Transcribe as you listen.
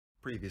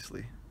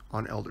Previously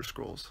on Elder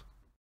Scrolls.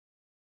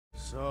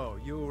 So,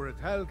 you were at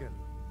Helgen.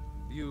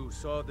 You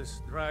saw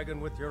this dragon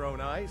with your own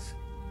eyes?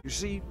 You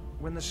see,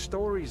 when the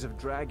stories of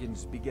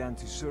dragons began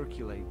to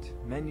circulate,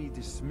 many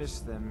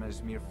dismissed them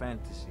as mere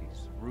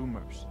fantasies,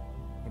 rumors,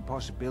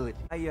 impossibility.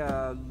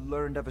 I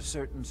learned of a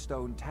certain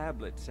stone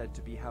tablet said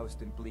to be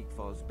housed in Bleak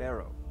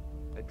Barrow.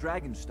 A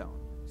dragon stone,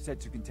 said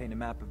to contain a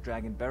map of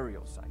dragon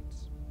burial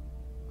sites.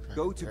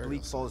 Go to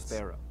Bleak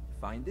Barrow,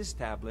 find this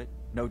tablet,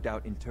 no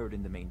doubt interred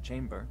in the main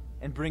chamber,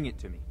 and bring it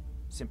to me.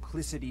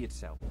 Simplicity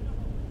itself.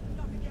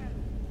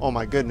 Oh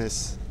my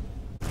goodness.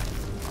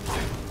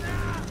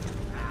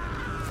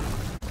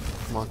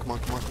 Come on, come on,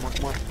 come on, come on,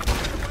 come on.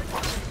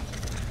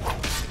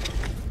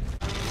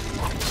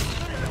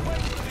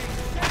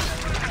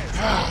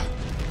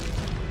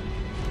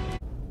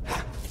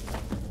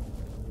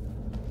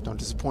 Don't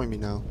disappoint me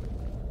now.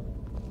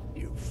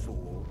 You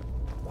fool.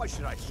 Why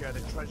should I share the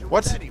treasure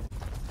What? with anyone?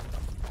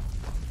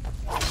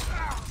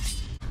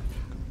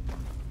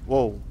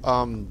 Whoa,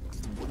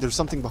 there's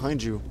something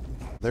behind you.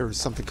 There's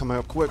something coming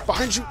up quick.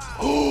 Behind you!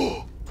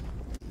 Oh!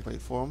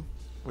 Wait for him.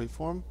 Wait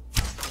for him.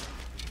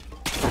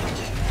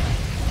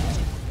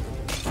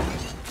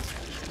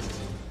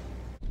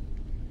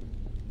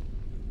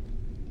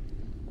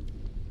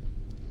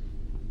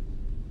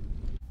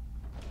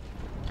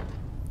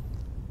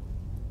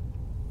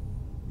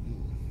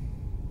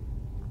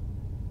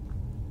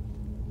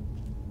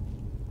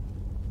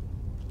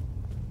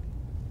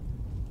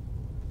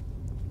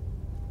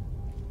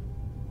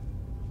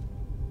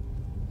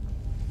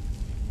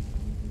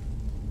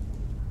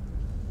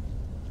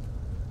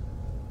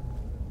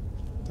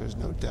 There's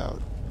no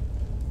doubt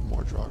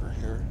more Draugr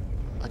here.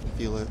 I can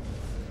feel it.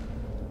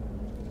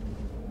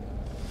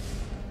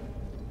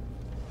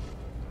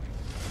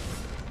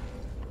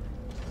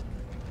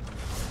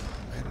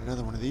 And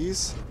another one of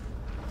these.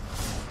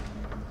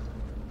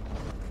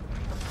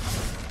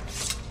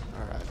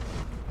 Alright.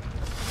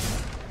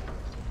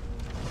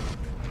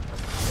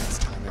 Let's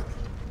time it.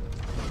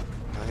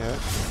 Not yet.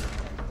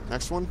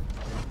 Next one.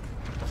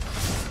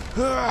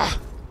 Ah!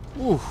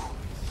 Ooh.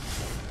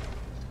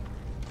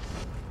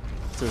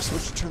 Is there a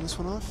switch to turn this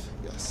one off?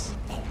 Yes.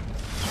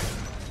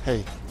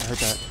 Hey, I heard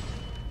that.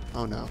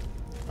 Oh no.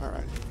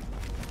 Alright.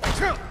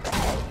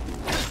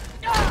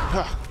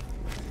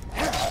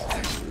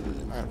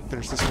 Alright,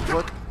 finish this one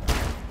quick.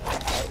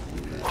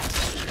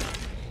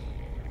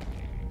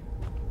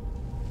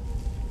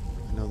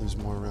 I know there's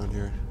more around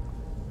here.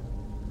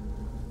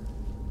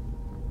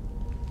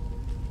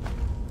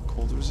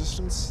 Cold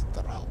resistance?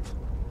 That'll help.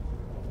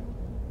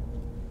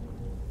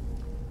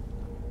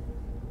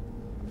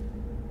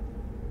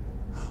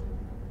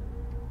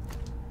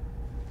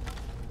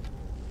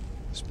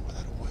 There's more of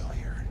that oil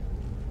here.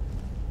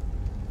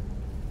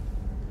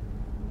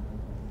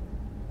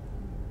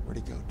 Where'd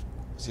he go?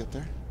 Is he up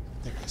there?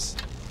 There he is.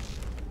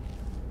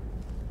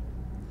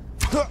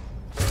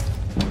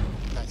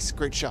 Nice,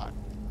 great shot.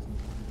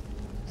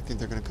 I think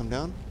they're gonna come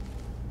down.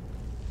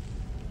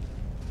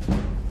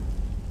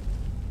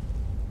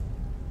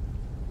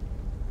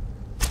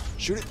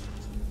 Shoot it.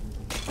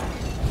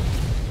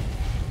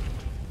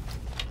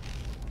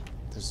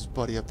 There's his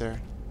buddy up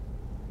there.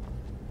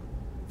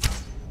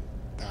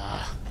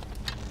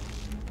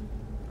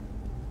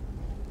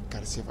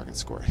 Gotta see if I can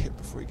score a hit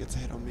before he gets a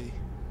hit on me.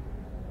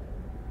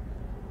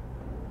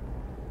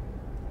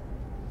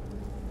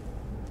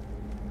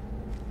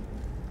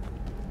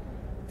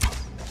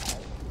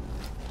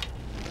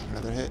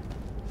 Another hit.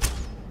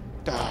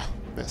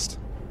 Missed.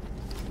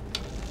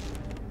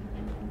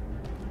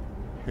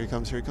 Here he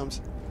comes, here he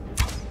comes.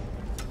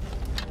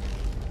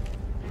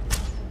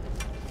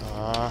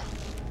 Alright,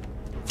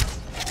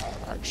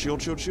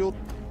 shield, shield, shield.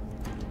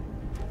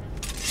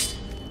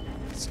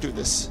 Let's do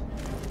this.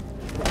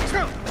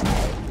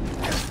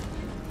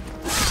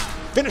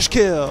 Finish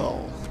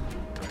kill!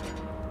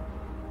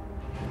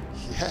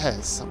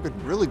 Yes, I'm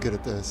good, really good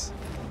at this.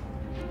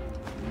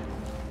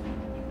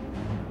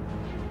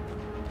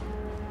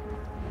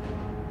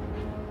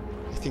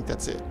 I think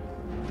that's it.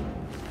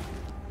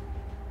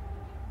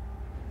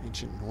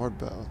 Ancient Nord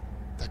bow.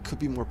 That could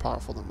be more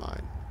powerful than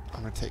mine.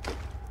 I'm gonna take it.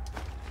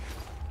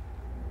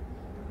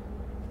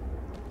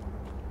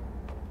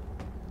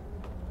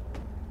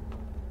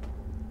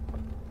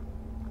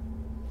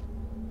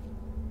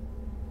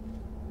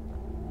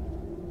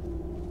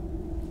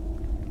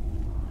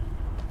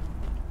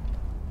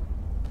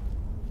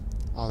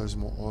 Oh, there's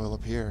more oil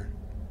up here.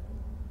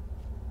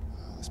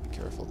 Let's be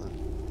careful then.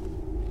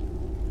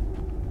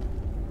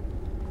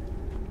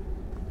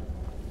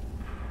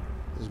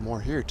 There's more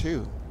here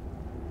too.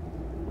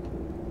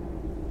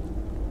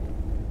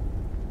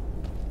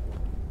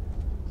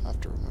 I have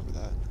to remember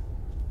that.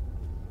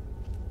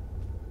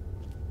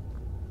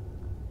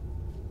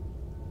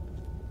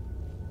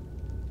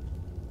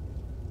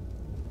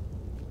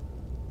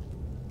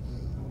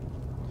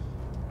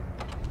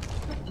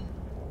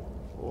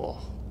 Whoa.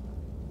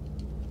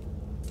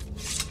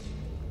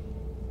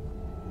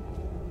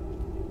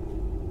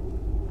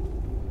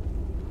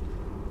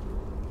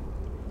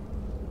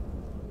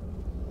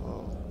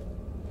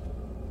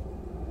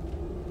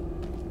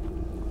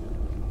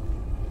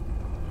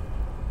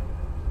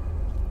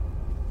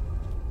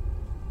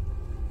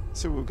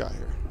 see what we got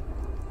here.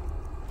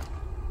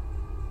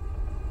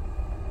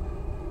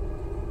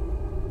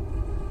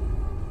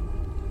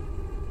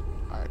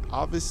 Alright,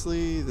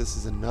 obviously this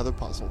is another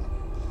puzzle.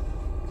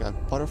 We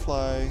got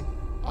butterfly,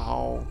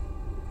 owl,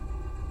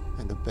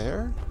 and a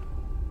bear?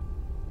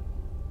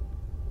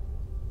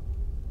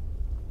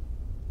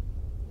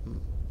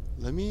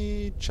 Let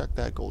me check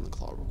that golden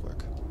claw real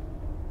quick.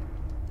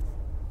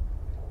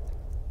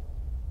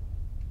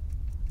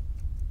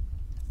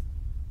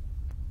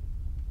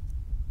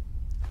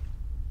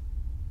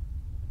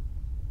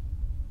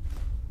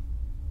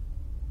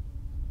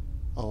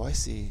 Oh, I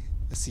see.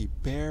 I see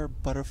bear,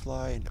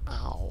 butterfly, and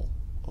owl.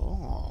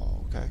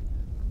 Oh, okay.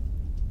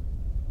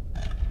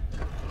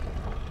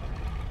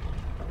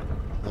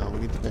 No, we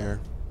need the bear.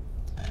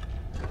 There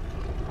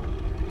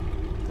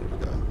we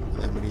go. And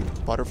then we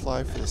need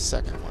butterfly for the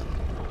second one.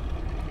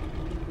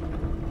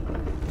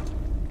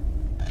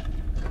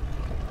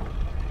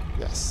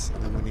 Yes,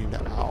 and then we need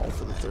an owl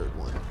for the third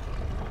one.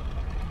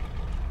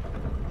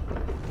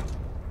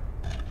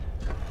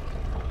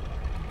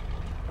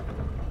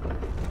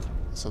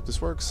 Let's hope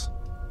this works.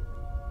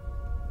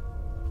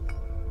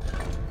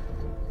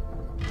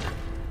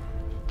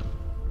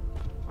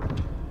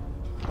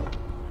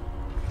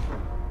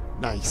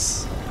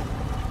 Nice.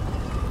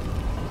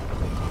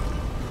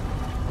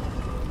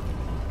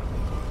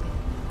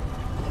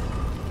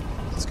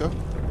 Let's go.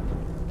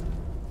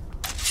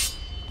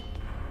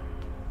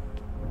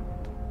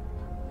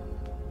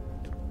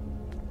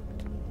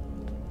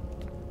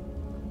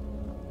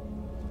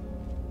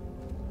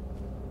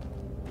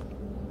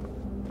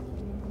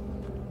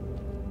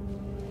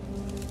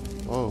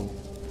 Whoa.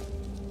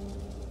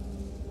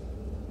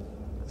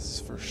 This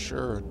is for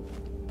sure a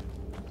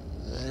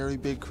very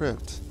big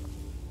crypt.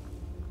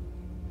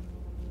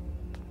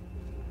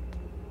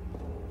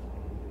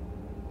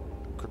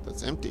 Crypt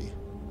that's empty.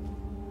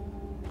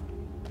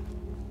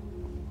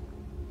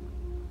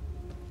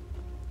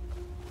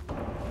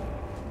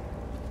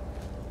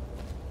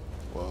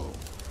 Whoa.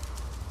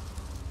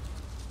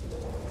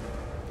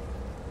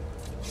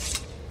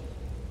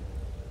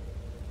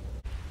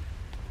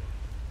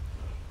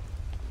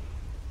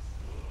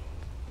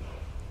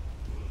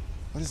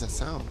 What is that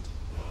sound?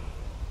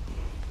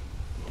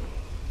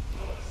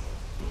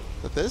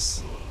 Is that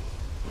this?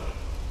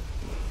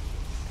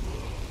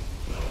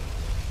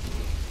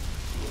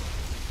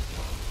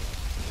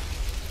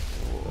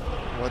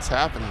 Whoa, what's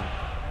happening?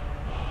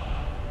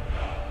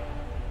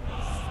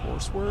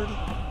 Force word?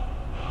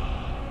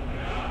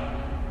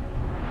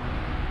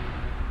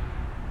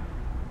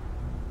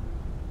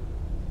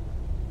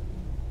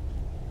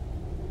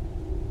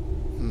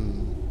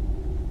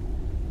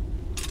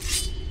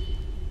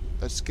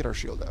 Let's get our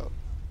shield out.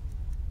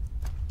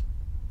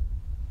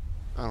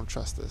 I don't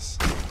trust this.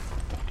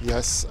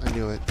 Yes, I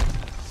knew it.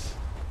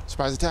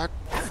 Surprise attack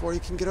before you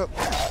can get up.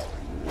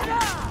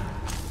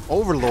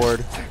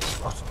 Overlord.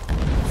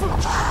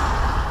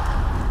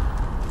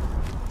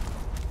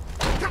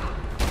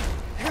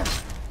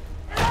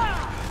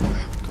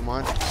 Come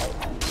on.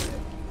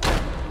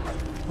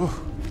 Whew.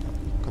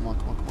 Come on,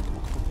 come on, come on, come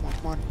on, come on, come on,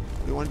 come on.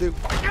 What do you want to do?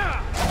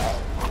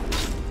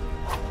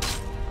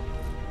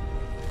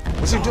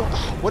 What's he doing?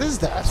 What is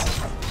that?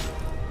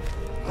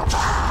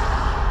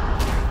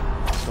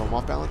 Throw him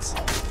off balance.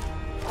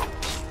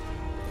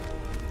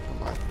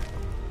 Come on.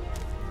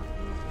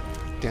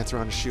 Dance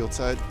around his shield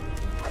side.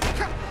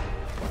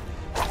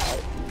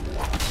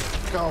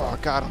 Oh, I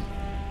got him.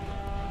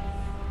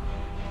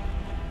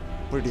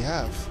 What did he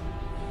have?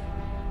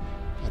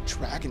 A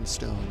dragon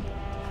stone.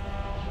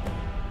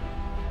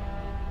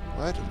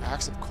 What? An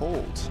axe of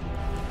cold.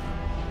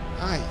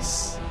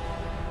 Nice.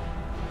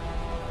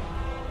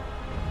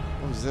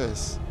 What was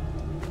this?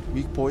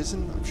 Weak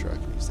poison? I'm sure I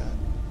can use that.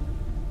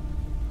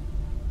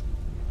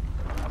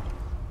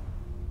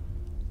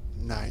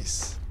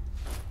 Nice.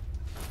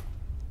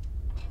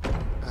 I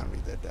don't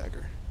need that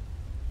dagger.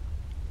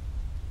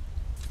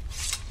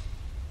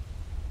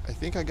 I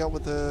think I got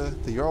what the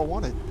Jarl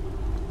wanted.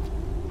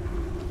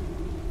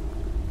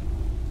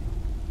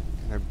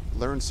 And I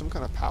learned some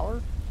kind of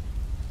power?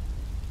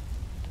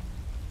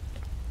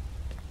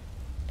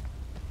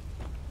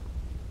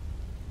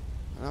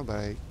 I don't know, but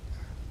I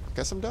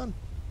guess I'm done.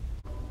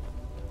 I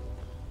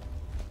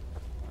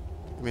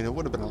mean, it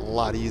would have been a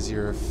lot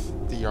easier if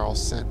the Jarl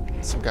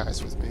sent some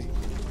guys with me.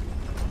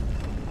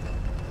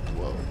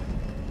 Whoa.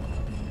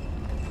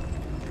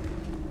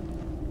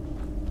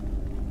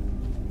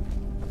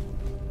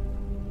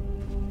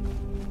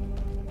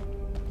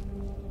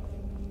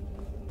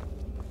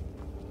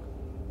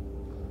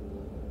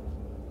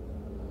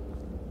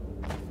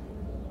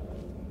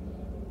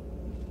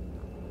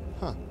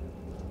 Huh.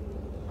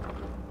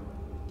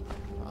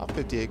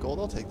 58 gold,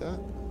 I'll take that.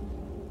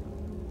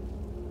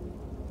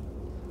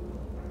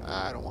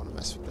 I don't want to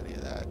mess with any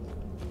of that.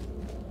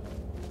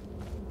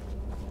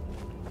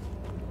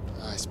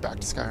 Nice, back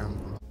to Skyrim.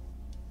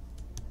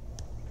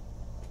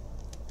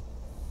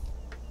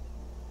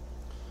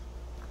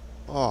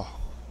 Oh.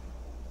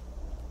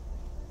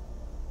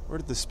 Where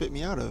did this spit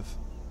me out of?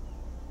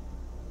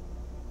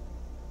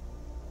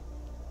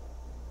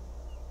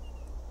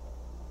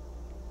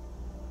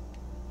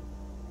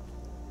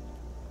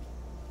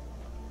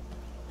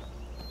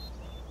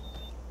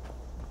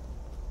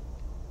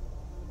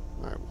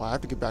 Well, I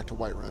have to get back to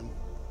Whiterun.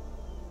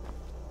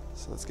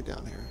 So let's get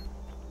down here.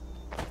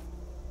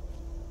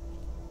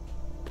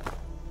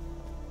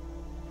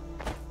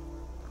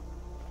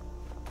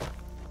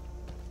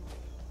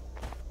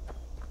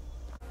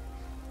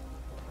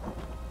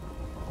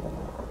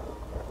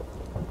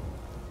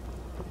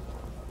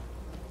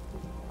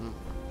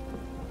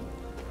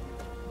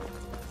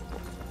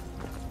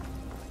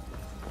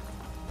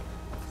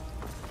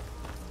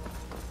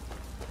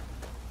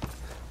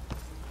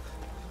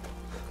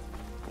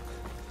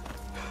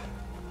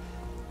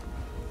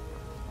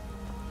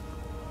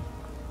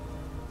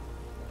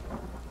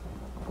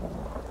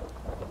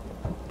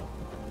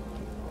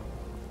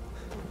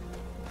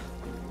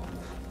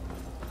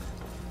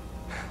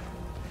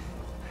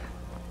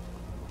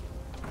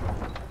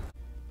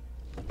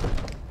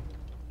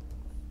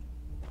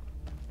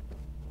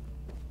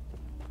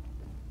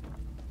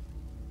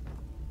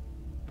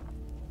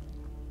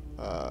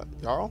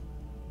 Jarl?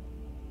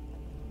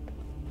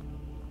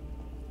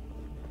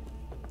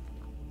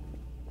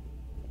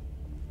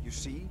 You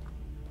see?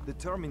 The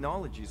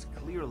terminology is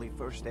clearly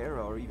First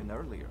Era or even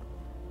earlier.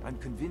 I'm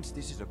convinced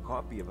this is a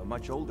copy of a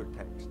much older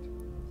text.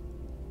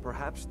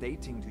 Perhaps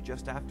dating to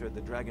just after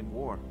the Dragon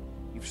War.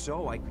 If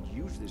so, I could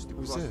use this to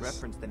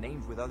cross-reference the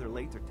names with other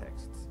later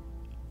texts.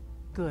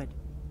 Good.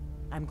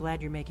 I'm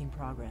glad you're making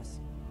progress.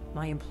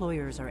 My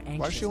employers are anxious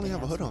Why does she only to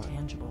have a have hood some on?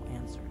 tangible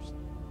answers.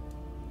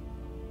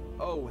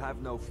 Oh,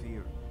 have no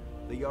fear.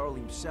 The Jarl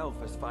himself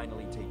has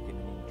finally taken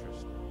an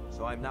interest,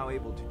 so I'm now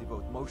able to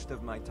devote most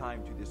of my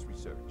time to this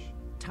research.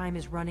 Time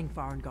is running,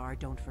 Farengar,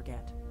 don't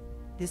forget.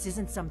 This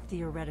isn't some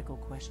theoretical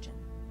question.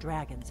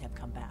 Dragons have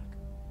come back.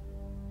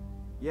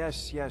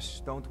 Yes,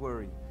 don't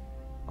worry.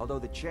 Although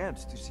the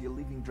chance to see a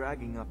living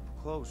dragon up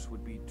close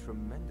would be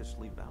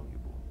tremendously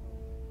valuable.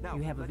 Now,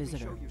 You have a let me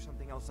visitor. show you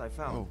something else I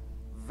found. Oh.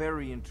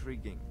 Very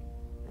intriguing.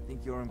 I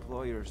think your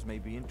employers may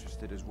be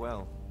interested as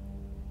well.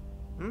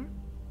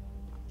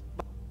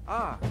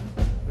 Ah,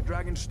 the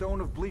Dragon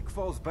Stone of Bleak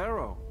Falls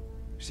Barrow.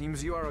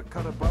 Seems you are a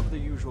cut above the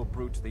usual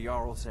brutes the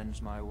Jarl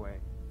sends my way.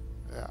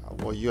 Yeah,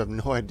 well, you have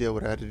no idea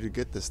what I had to do to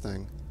get this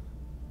thing.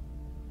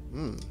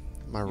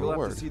 My You'll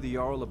reward. have to see the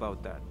Jarl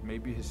about that.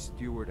 Maybe his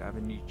steward,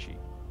 Avenici.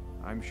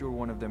 I'm sure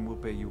one of them will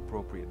pay you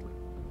appropriately.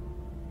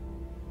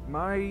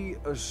 My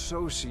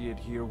associate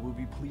here will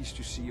be pleased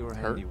to see your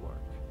Her? handiwork.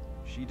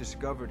 She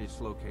discovered its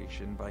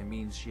location by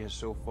means she has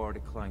so far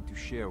declined to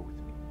share with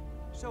me.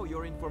 So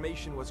your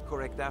information was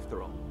correct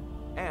after all.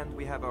 And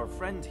we have our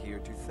friend here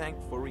to thank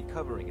for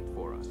recovering it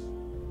for us.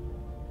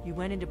 You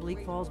went into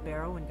Bleak Falls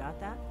Barrow and got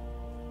that?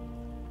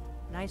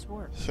 Nice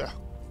work. Yeah.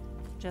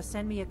 Just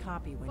send me a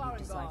copy when you've Farengar.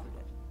 deciphered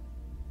it.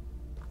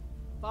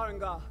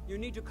 Farengar, you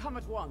need to come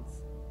at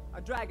once.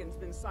 A dragon's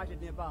been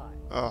sighted nearby.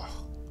 Ugh.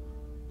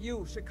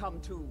 You should come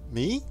too.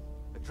 Me?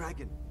 A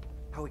dragon?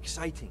 How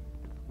exciting.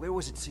 Where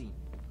was it seen?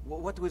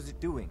 What was it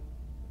doing?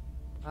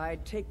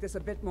 I'd take this a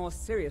bit more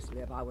seriously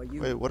if I were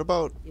you. Wait, what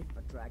about If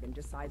a dragon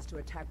decides to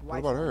attack what White,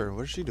 about her?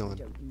 What is she I doing?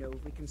 don't know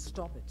if we can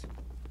stop it.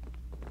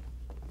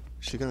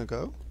 Is she gonna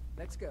go?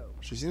 Let's go.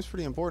 She seems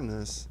pretty important in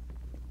this.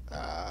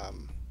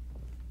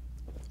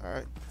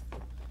 Alright.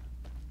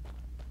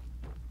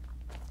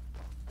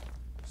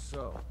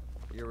 So,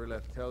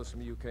 Irileth tells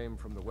me you came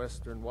from the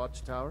Western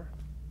Watchtower?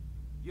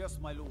 Yes,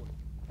 my lord.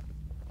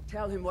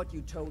 Tell him what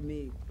you told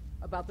me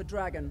about the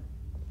dragon.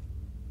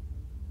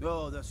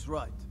 Oh, that's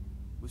right.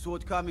 We saw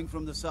it coming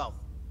from the south.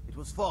 It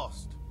was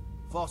fast.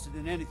 Faster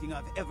than anything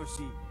I've ever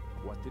seen.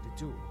 What did it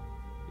do?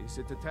 Is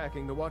it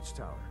attacking the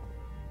Watchtower?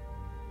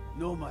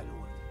 No, my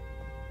lord.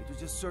 It was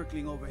just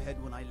circling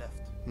overhead when I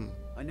left.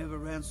 I never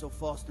ran so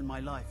fast in my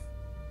life.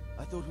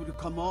 I thought it would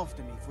come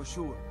after me, for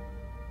sure.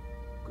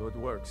 Good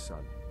work,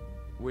 son.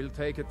 We'll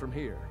take it from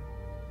here.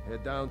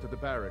 Head down to the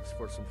barracks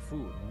for some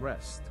food and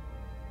rest.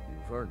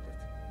 You've earned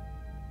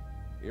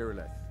it.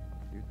 Irileth,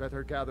 you'd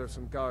better gather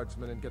some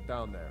guardsmen and get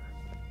down there.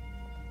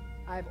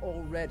 I've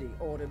already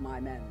ordered my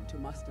men to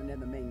muster near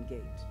the main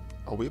gate.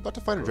 Are we about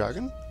to fight a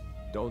dragon?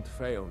 Don't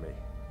fail me.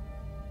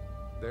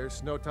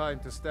 There's no time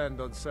to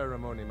stand on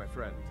ceremony, my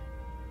friend.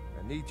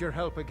 I need your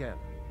help again.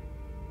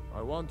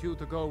 I want you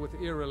to go with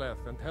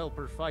Irileth and help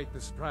her fight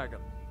this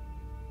dragon.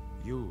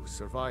 You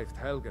survived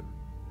Helgen,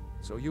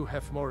 so you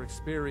have more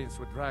experience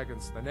with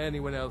dragons than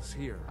anyone else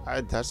here.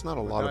 That's not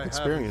a lot of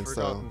experience,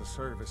 I haven't though. forgotten the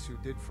service you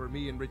did for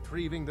me in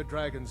retrieving the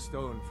Dragon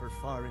Stone for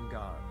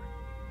Farengar.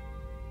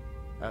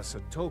 As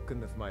a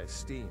token of my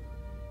esteem,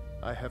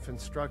 I have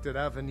instructed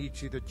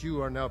Avenici that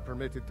you are now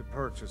permitted to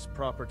purchase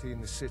property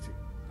in the city.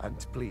 And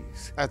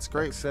please, That's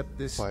great, accept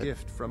this but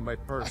gift from my I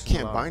personal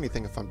can't buy army.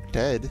 anything if I'm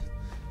dead.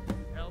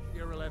 Help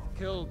Irileth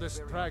kill this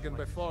dragon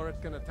before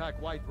it can attack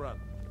Whiterun.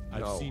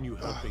 I've No, seen you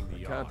helping the I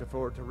Jarl. can't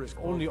afford to risk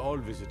Only both. all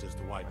visitors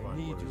to I Whiterun.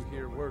 need were you as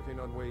here normal. working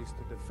on ways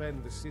to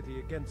defend the city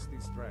against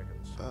these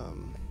dragons.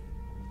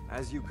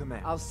 As you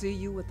command. I'll see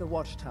you at the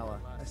watchtower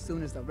as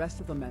soon as the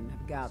rest of the men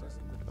have gathered.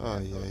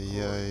 Ay,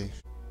 ay, ay.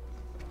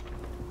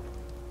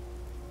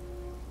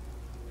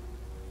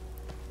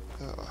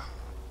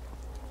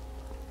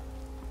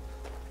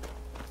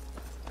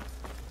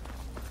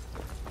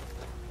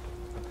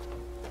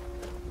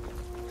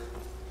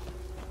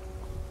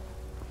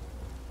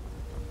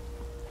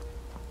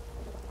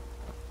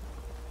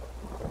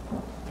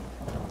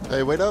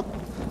 Hey, wait up!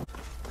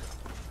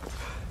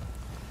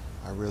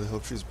 I really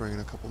hope she's bringing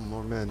a couple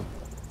more men.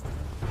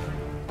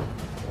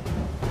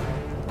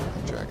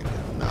 The dragon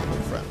did not look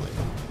friendly.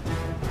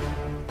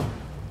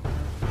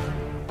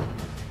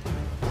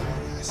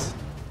 Oh, yes.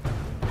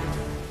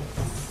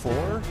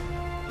 4?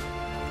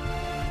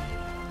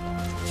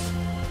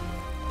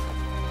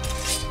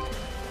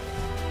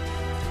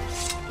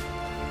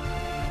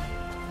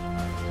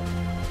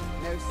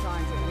 No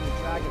signs of any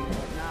dragon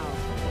right now.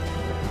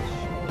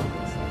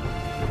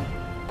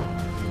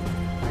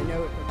 I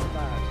know it looks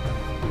bad.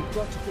 We've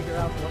got to figure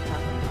out what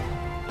happened.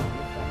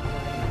 If that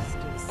dragon is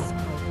still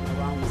skulking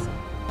around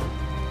somewhere.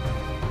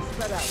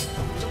 Spread out.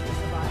 Look for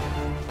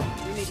survivors.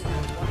 We need to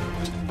know what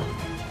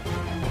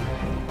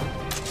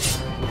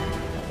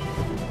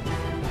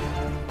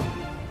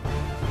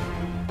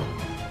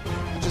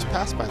I just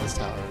passed by this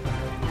tower.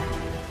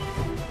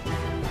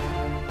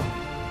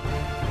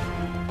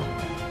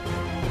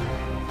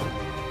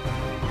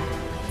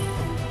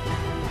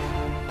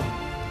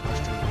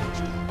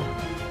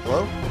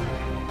 Hello?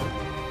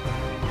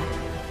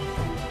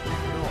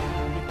 No,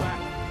 get back.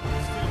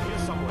 It's still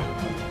here somewhere.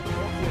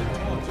 Rocky and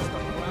Tom just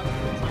got grabbed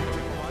and trying to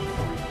make a run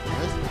for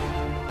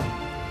it.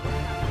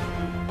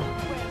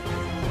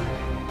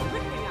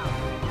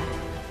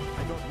 I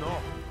don't know.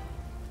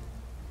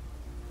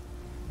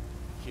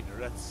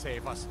 Kinneret,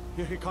 save us.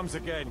 Here he comes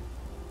again.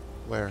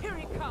 Where? Here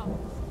he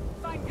comes.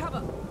 Find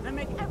cover and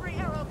make every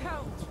arrow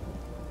count.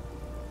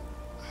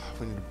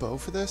 We need a bow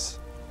for this?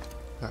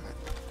 Alright.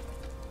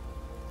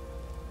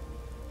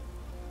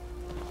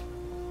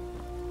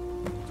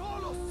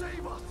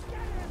 Save us!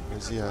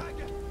 Where's he at?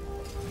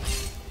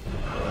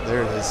 Oh,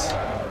 there it is.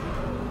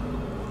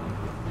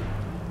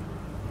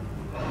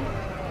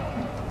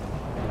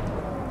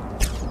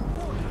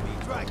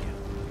 Dragon.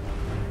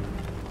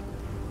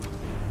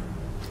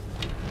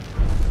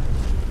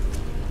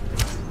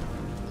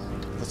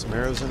 Put some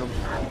arrows in him.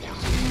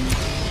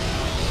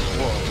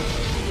 Whoa.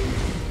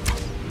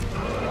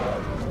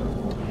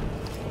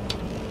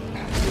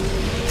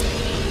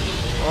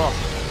 Oh.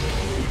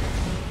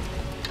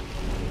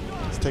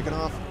 It's taking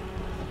off.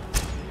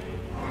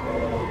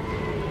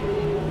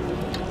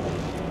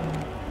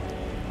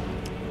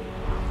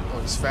 Oh,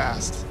 he's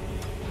fast.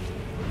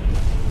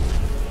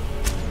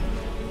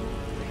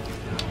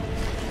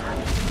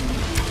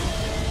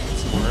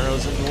 Some more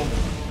arrows into him.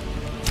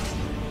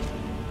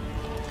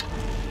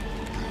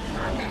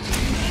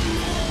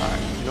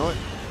 Alright, you know what?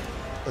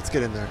 Let's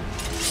get in there.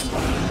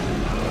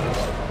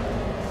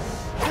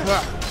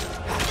 Ah.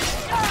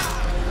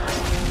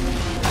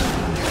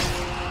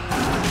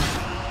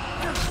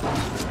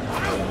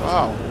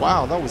 Oh,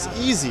 wow, that was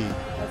easy. Let's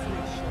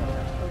make sure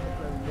that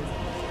overgrown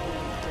lizard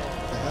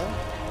is The hell?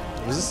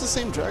 Was this the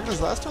same dragon as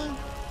last time?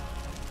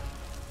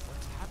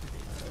 What's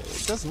happening?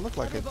 It doesn't look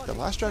like it. The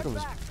last dragon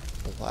was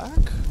black?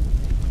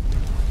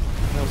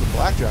 That was a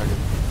black dragon.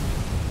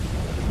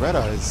 With red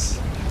eyes.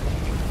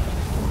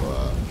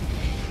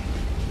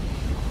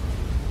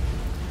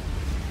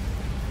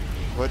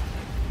 What?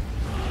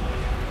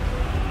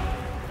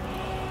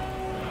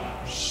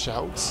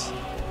 Shouts?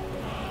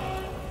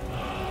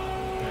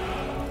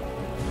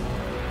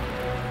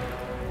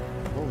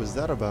 What was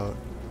that about?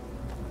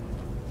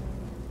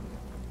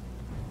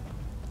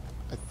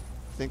 I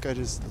think I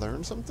just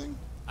learned something?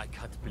 I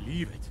can't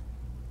believe it.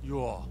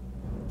 You're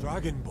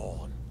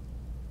Dragonborn.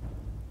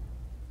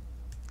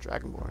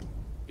 Dragonborn.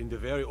 In the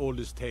very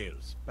oldest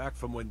tales, back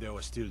from when there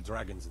were still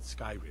dragons in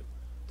Skyrim,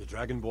 the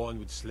Dragonborn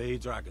would slay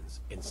dragons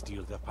and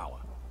steal their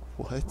power.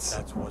 What?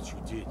 That's what you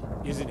did,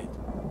 isn't it?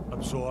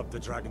 Absorb the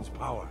dragon's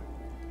power.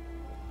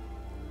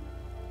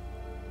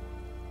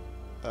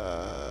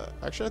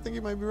 Actually, I think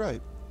you might be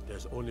right.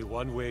 There's only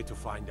one way to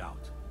find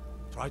out.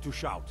 Try to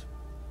shout.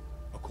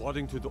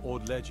 According to the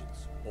old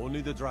legends,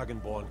 only the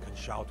Dragonborn can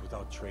shout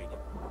without training,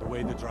 the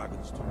way the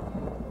dragons do.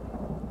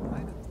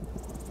 Dragon?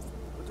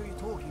 What are you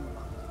talking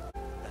about?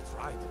 That's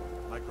right.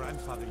 My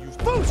grandfather used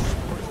to... Boost!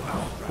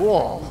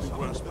 Whoa.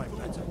 Worse by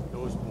better.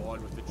 Those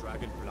born with the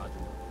dragon blood.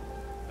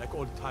 Like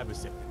old Tiber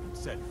Septim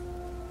himself.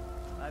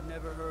 I've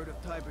never heard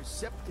of Tiber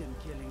Septim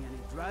killing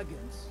any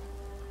dragons.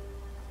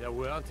 There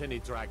weren't any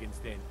dragons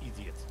then,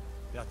 idiot.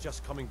 They're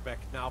just coming back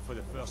now for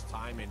the first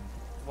time in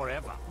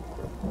forever.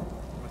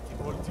 But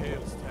the old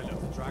tales tell of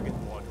the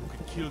Dragonborn who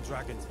could kill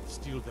dragons and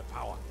steal their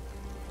power.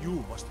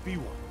 You must be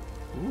one.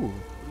 Ooh.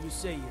 What do you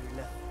say,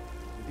 Irle?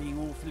 You're being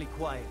awfully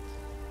quiet.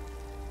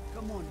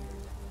 Come on,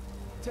 Irle.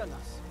 Tell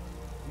us.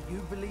 Do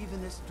you believe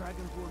in this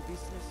Dragonborn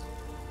business?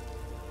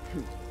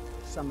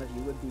 Some of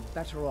you would be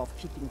better off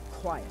keeping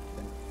quiet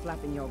than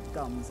flapping your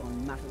gums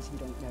on matters you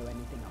don't know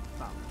anything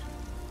about.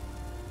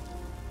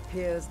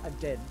 Here's a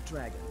dead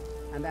dragon,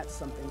 and that's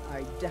something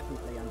I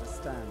definitely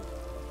understand.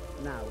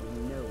 Now we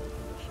know we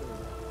can be sure.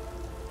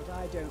 But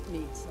I don't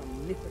need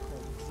some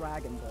mythical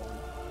dragonborn.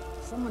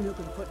 Someone who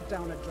can put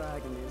down a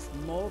dragon is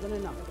more than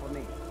enough for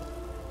me.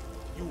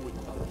 You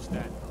wouldn't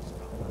understand,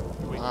 Oscar.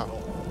 You ain't Wow.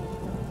 know.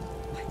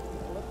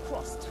 All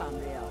across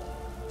Tamriel,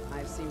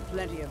 I've seen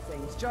plenty of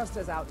things just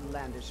as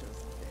outlandish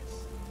as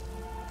this.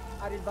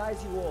 I'd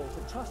advise you all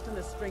to trust in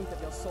the strength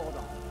of your sword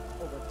arm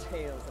over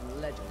tales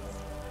and legends.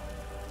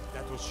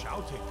 That was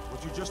shouting,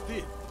 what you just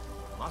did.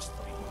 Must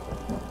be.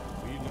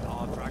 Really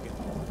are dragon.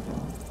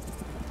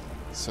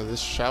 So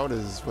this shout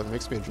is what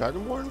makes me a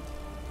dragonborn?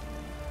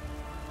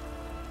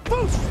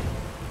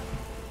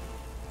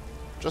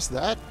 Just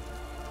that?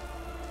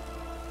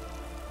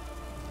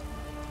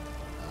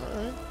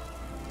 Alright.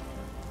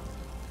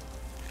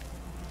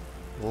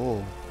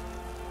 Whoa.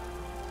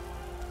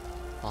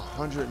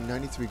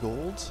 193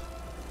 gold?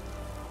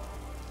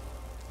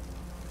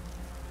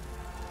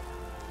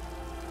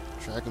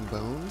 Dragon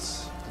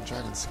bones and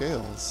dragon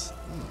scales.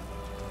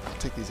 I'll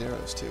take these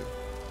arrows too.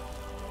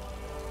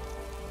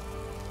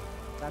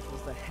 That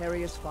was the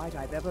hairiest fight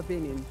I've ever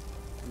been in,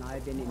 and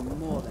I've been in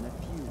more than a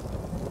few.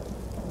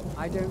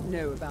 I don't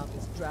know about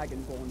this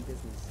dragonborn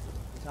business,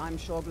 but I'm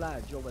sure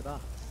glad you're with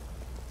us.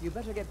 You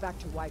better get back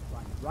to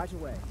Whiterun right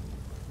away.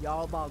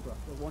 Jarl Balgruuf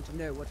will want to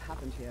know what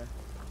happened here.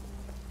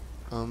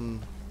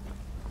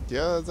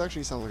 Yeah, that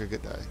actually sounds like a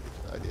good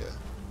idea.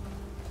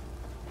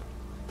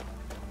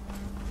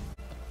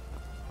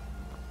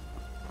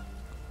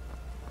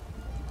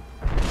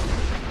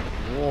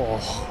 Whoa.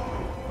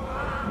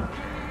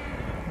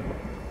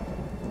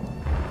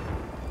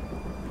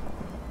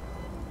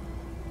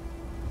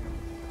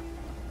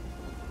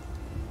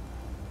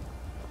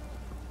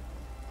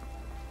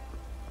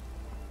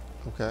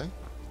 Okay.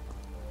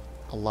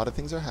 A lot of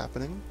things are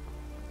happening.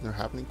 They're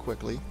happening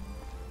quickly.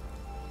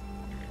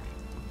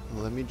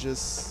 Let me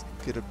just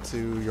get up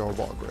to Jarl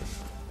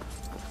Balgruuf.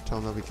 Tell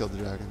him that we killed the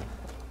dragon.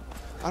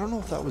 I don't know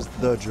if that was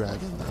the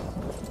dragon, though.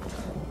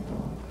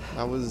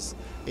 That was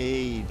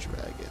a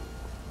dragon.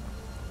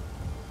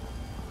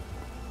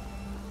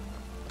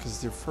 Because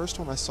the first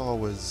one I saw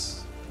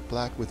was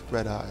black with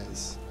red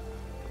eyes.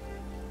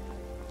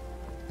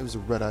 It was a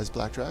red eyes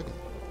black dragon.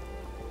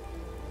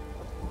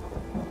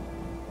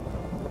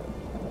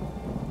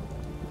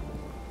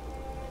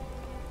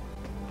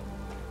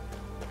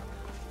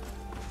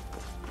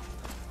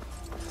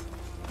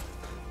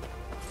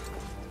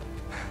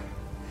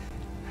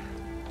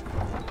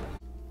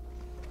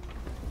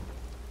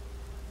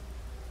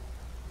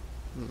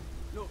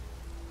 Look,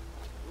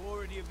 you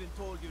already have been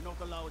told you're not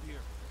allowed here.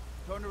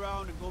 Turn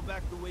around and go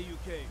back the way you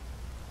came.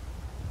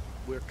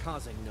 We're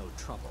causing no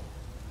trouble.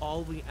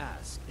 All we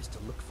ask is to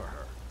look for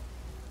her.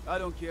 I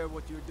don't care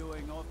what you're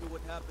doing. After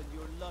what happened,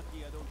 you're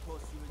lucky I don't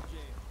toss you in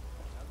jail.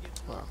 Now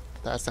get Wow,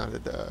 that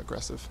sounded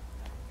aggressive.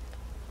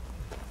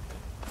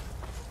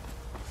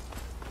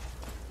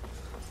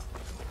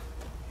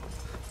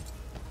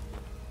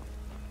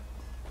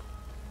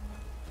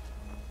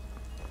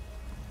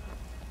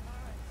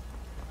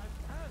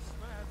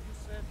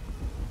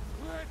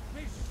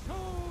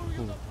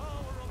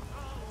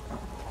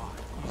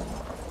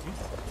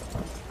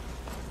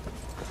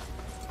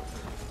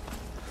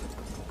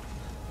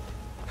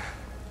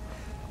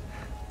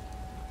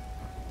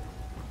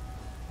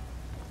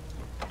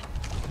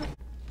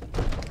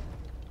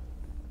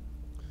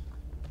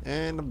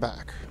 And I'm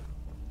back.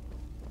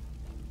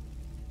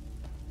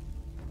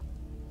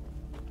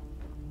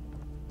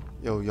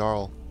 Yo,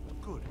 Jarl.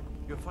 Good.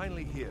 You're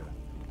finally here.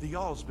 The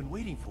Jarl's been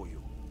waiting for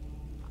you.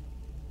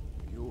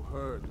 You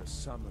heard the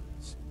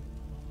summons.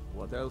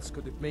 What else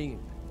could it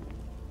mean?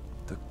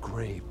 The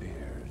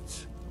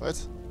Greybeards.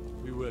 What?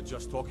 We were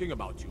just talking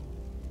about you.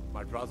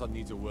 My brother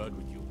needs a word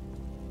with you.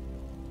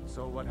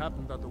 So what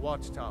happened at the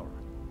watchtower?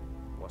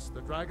 Was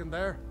the dragon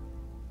there?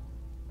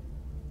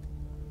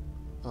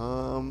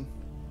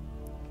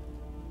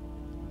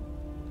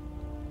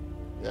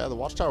 Yeah, the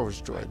watchtower was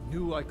destroyed. I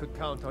knew I could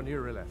count on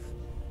Irileth,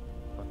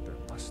 but there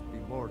must be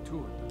more to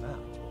it than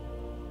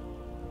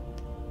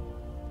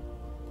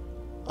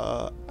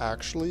that.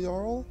 Actually,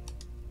 Jarl,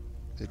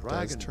 it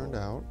does turn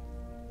out.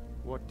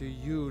 What do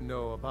you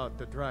know about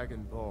the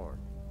Dragonborn?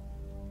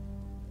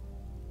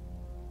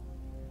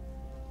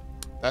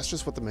 That's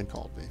just what the men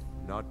called me.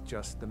 Not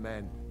just the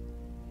men.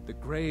 The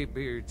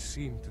Greybeards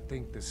seem to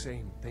think the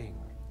same thing.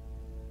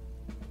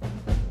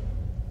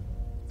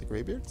 The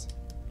Greybeards?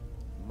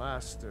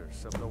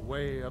 Masters of the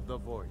Way of the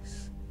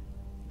Voice.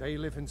 They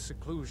live in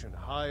seclusion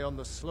high on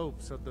the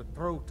slopes of the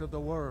throat of the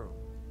world.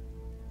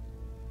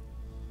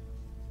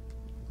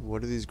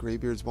 What do these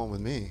Greybeards want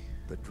with me?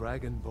 The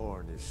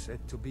Dragonborn is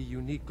said to be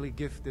uniquely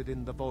gifted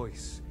in the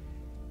voice.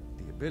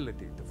 The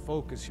ability to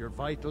focus your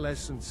vital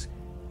essence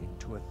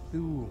into a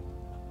thum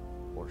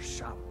or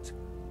shout.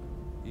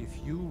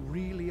 If you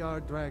really are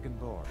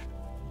Dragonborn,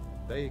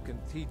 they can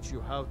teach you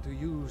how to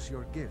use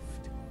your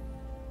gift.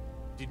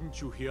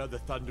 Didn't you hear the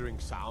thundering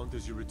sound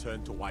as you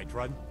returned to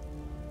Whiterun?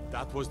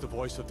 That was the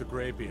voice of the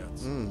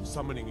Greybeards,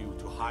 summoning you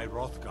to High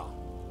Hrothgar.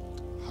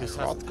 This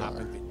hasn't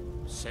happened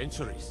in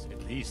centuries,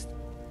 at least.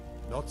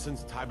 Not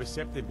since Tiber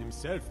Septim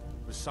himself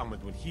was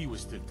summoned when he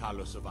was still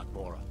Talos of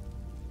Atmora.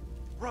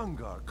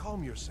 Rungar,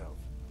 calm yourself.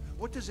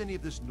 What does any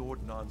of this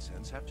Nord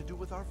nonsense have to do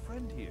with our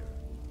friend here?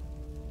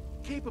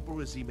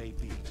 Capable as he may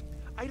be,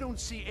 I don't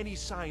see any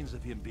signs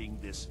of him being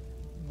this,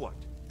 what,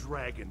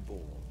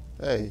 Dragonborn.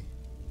 Hey.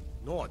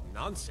 Nord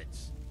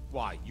nonsense?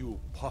 Why, you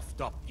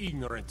puffed up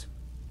ignorant.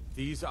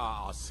 These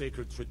are our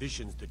sacred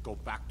traditions that go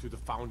back to the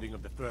founding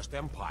of the First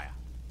Empire.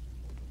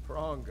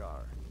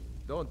 Hrongar,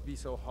 don't be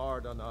so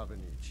hard on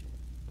Avenici.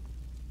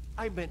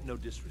 I meant no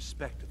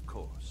disrespect, of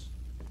course.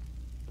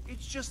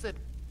 It's just that,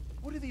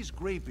 what do these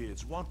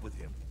Greybeards want with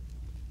him?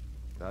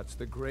 That's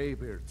the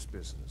Greybeard's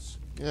business.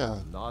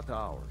 Yeah. Not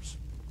ours.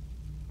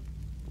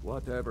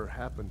 Whatever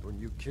happened when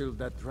you killed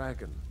that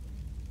dragon,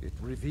 it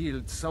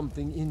revealed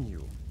something in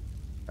you,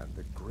 and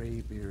the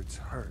Greybeards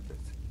heard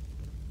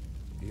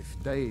it.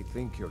 If they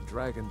think you're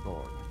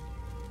Dragonborn,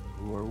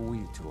 who are we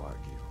to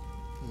argue?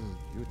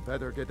 You'd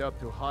better get up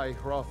to High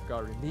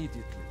Hrothgar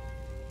immediately.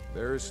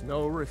 There's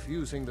no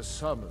refusing the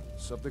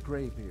summons of the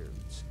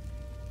Greybeards.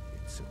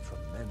 It's a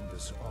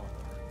tremendous honor.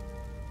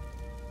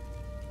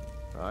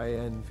 I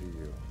envy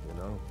you, you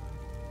know,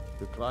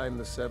 to climb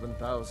the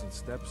 7,000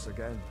 steps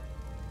again.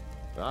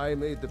 I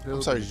made the pilgrimage.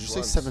 I'm sorry, did you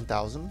say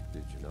 7,000?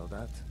 Did you know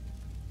that?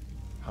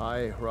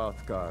 High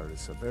Hrothgar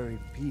is a very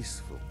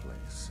peaceful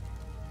place.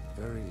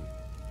 Very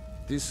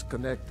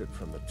disconnected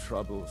from the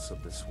troubles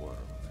of this world.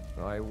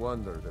 I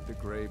wonder that the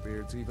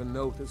Greybeards even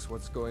notice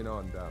what's going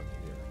on down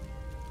here.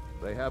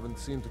 They haven't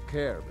seemed to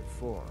care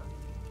before.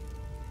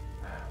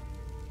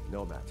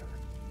 No matter.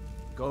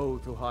 Go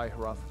to High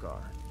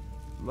Hrothgar.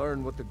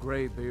 Learn what the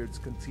Greybeards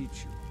can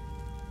teach you.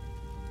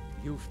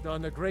 You've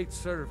done a great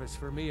service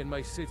for me and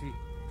my city,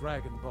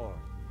 Dragonborn.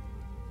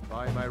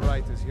 By my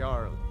right as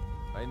Jarl,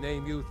 I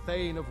name you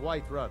Thane of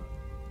Whiterun.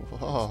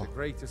 Whoa. It's the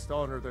greatest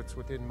honor that's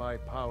within my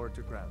power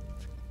to grant.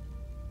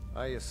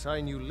 I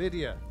assign you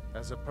Lydia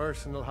as a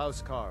personal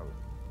housecarl,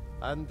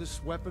 and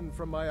this weapon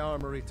from my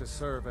armory to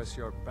serve as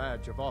your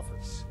badge of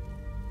office.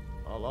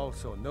 I'll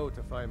also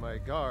notify my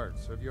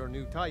guards of your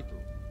new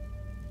title.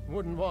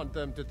 Wouldn't want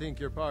them to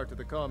think you're part of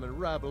the common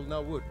rabble,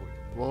 now would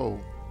we? Whoa.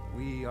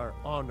 We are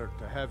honored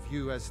to have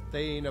you as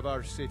Thane of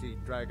our city,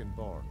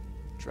 Dragonborn.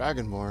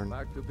 Dragonborn.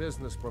 Back to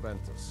business,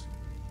 Proventus.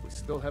 We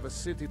still have a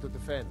city to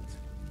defend.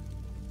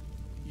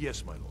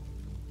 Yes, my lord.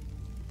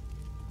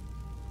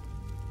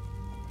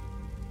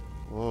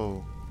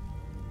 Whoa.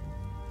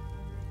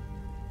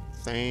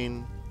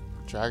 Thane,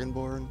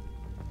 Dragonborn.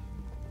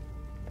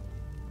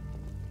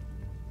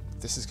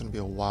 This is gonna be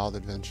a wild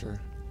adventure.